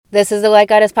This is the Light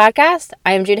Goddess Podcast.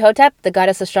 I am Jude Hotep, the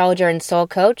goddess astrologer and soul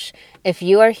coach. If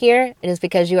you are here, it is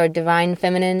because you are divine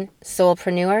feminine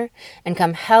soulpreneur, and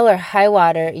come hell or high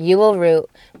water, you will root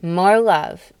more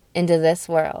love into this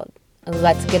world.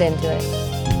 Let's get into it.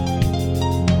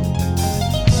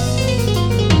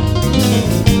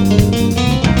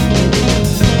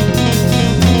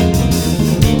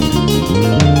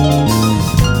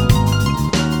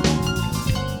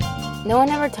 No one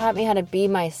ever taught me how to be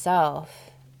myself.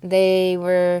 They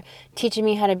were teaching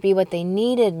me how to be what they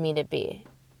needed me to be,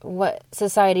 what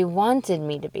society wanted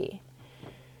me to be.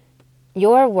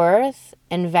 Your worth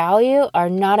and value are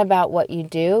not about what you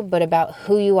do, but about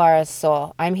who you are as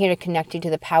soul. I'm here to connect you to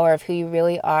the power of who you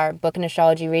really are. Book an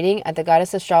astrology reading at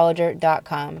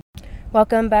thegoddessastrologer.com.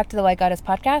 Welcome back to the Light Goddess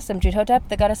Podcast. I'm Jude Hotep,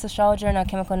 the goddess astrologer and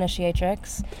alchemical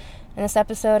initiatrix. In this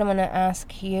episode, I'm going to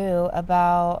ask you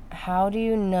about how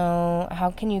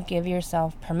can you give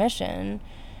yourself permission?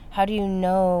 How do you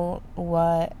know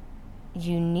what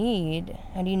you need?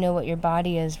 How do you know what your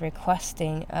body is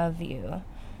requesting of you?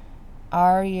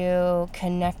 Are you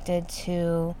connected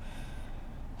to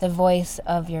the voice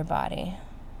of your body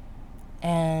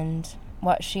and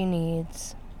what she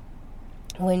needs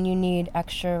when you need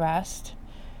extra rest,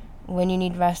 when you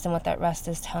need rest and what that rest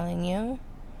is telling you,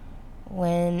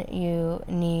 when you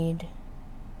need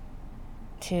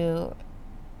to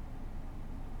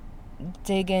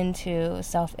dig into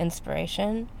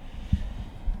self-inspiration,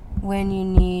 when you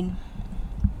need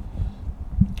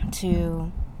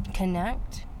to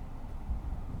connect,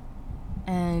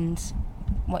 and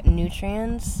what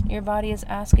nutrients your body is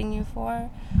asking you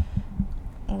for.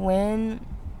 When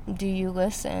do you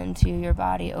listen to your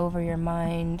body over your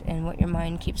mind and what your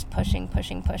mind keeps pushing?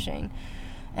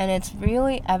 And it's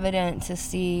really evident to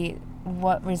see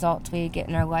what results we get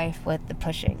in our life with the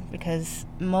pushing, because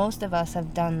most of us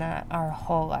have done that our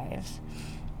whole lives.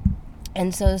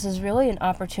 And so this is really an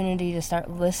opportunity to start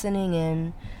listening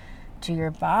in to your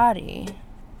body,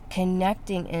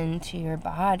 connecting into your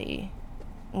body.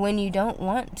 When you don't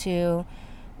want to,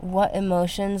 what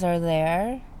emotions are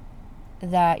there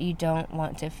that you don't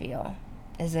want to feel?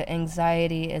 Is it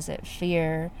anxiety? Is it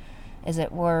fear? Is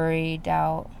it worry,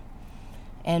 doubt?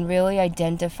 And really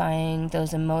identifying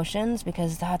those emotions,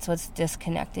 because that's what's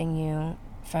disconnecting you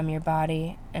from your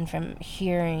body and from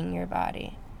hearing your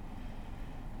body.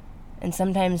 And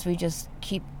sometimes we just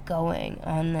keep going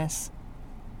on this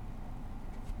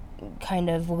kind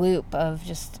of loop of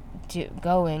just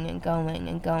going. And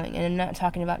I'm not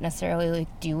talking about necessarily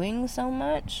like doing so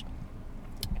much,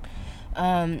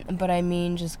 but I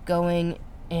mean just going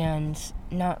and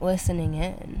not listening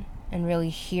in and really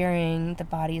hearing the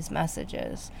body's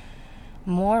messages.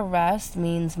 More rest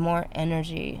means more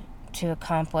energy to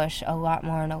accomplish a lot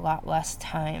more in a lot less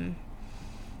time.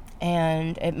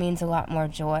 And it means a lot more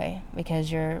joy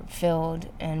because you're filled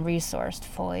and resourced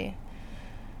fully.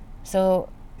 So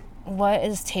what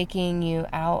is taking you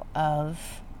out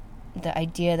of the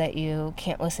idea that you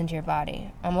can't listen to your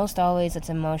body? Almost always it's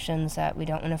emotions that we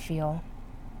don't want to feel.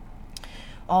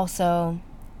 Also,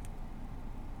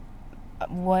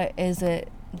 what is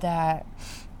it that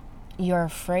you're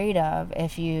afraid of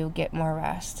if you get more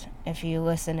rest, if you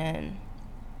listen in,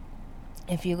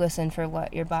 if you listen for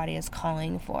what your body is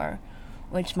calling for,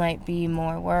 which might be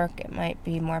more work, it might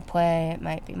be more play, it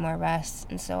might be more rest,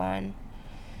 and so on.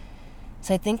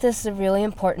 So I think this is a really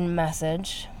important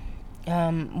message.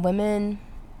 Women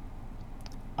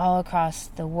all across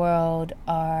the world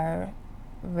are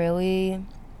really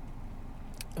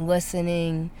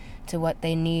listening to what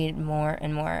they need more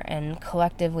and more, and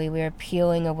collectively we are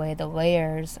peeling away the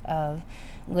layers of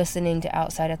listening to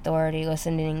outside authority,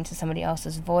 listening to somebody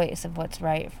else's voice of what's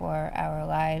right for our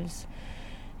lives,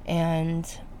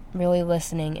 and really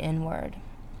listening inward.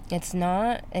 It's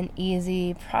not an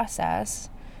easy process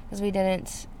because we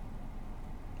didn't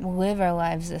live our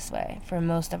lives this way for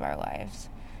most of our lives.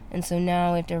 And so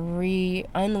now we have to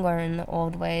unlearn the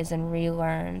old ways and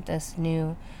relearn this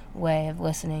new way of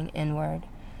listening inward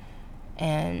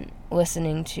and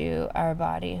listening to our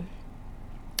body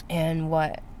and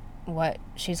what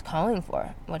she's calling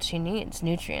for, what she needs: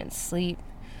 nutrients, sleep,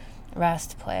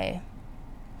 rest, play.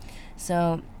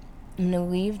 So I'm going to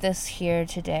leave this here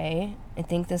today. I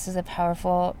think this is a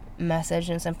powerful message,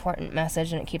 and it's an important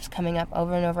message, and it keeps coming up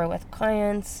over and over with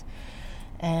clients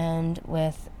and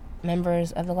with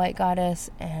members of the Light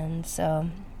Goddess, and so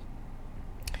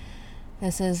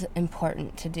this is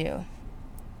important to do.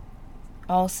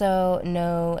 Also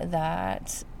know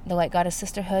that the Light Goddess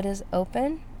Sisterhood is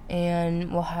open,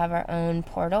 and we'll have our own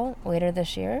portal later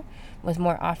this year with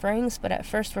more offerings. But at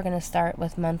first we're going to start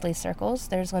with monthly circles.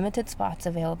 There's limited spots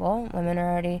available. Women are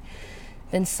already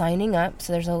been signing up.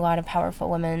 So there's a lot of powerful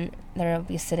women that will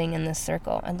be sitting in this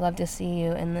circle. I'd love to see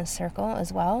you in this circle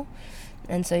as well.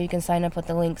 And so you can sign up with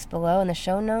the links below in the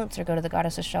show notes, or go to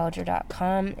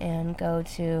thegoddessastrologer.com and go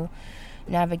to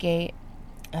navigate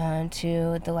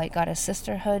to the Light Goddess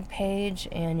Sisterhood page,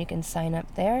 and you can sign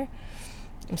up there.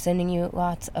 I'm sending you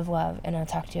lots of love, and I'll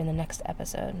talk to you in the next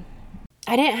episode.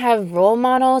 I didn't have role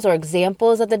models or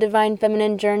examples of the divine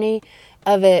feminine journey,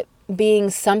 of it being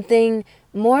something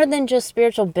more than just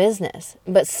spiritual business,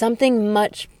 but something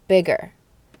much bigger.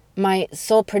 My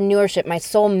soulpreneurship, my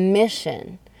soul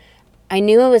mission. I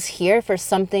knew I was here for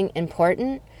something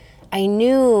important. I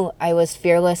knew I was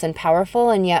fearless and powerful,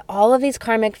 and yet all of these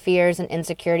karmic fears and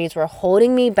insecurities were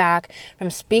holding me back from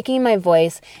speaking my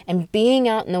voice and being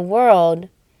out in the world.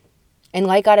 In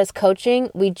Light Goddess Coaching,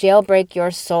 we jailbreak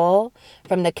your soul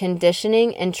from the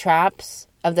conditioning and traps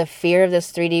of the fear of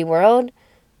this 3D world,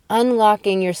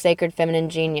 unlocking your sacred feminine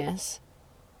genius.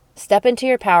 Step into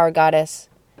your power, Goddess.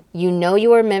 You know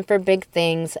you are meant for big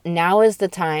things. Now is the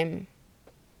time.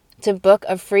 To book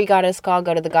a free goddess call,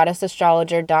 go to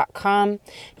thegoddessastrologer.com.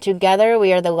 Together,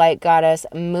 we are the Light Goddess,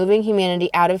 moving humanity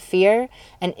out of fear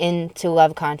and into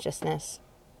love consciousness.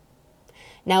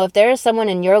 Now, if there is someone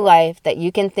in your life that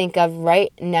you can think of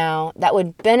right now that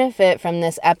would benefit from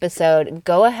this episode,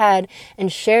 go ahead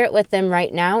and share it with them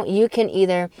right now. You can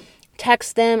either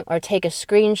text them or take a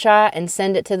screenshot and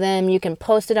send it to them. You can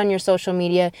post it on your social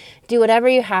media. Do whatever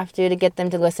you have to get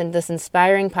them to listen to this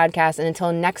inspiring podcast. And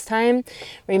until next time,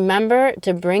 remember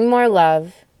to bring more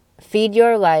love, feed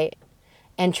your light,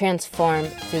 and transform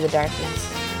through the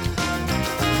darkness.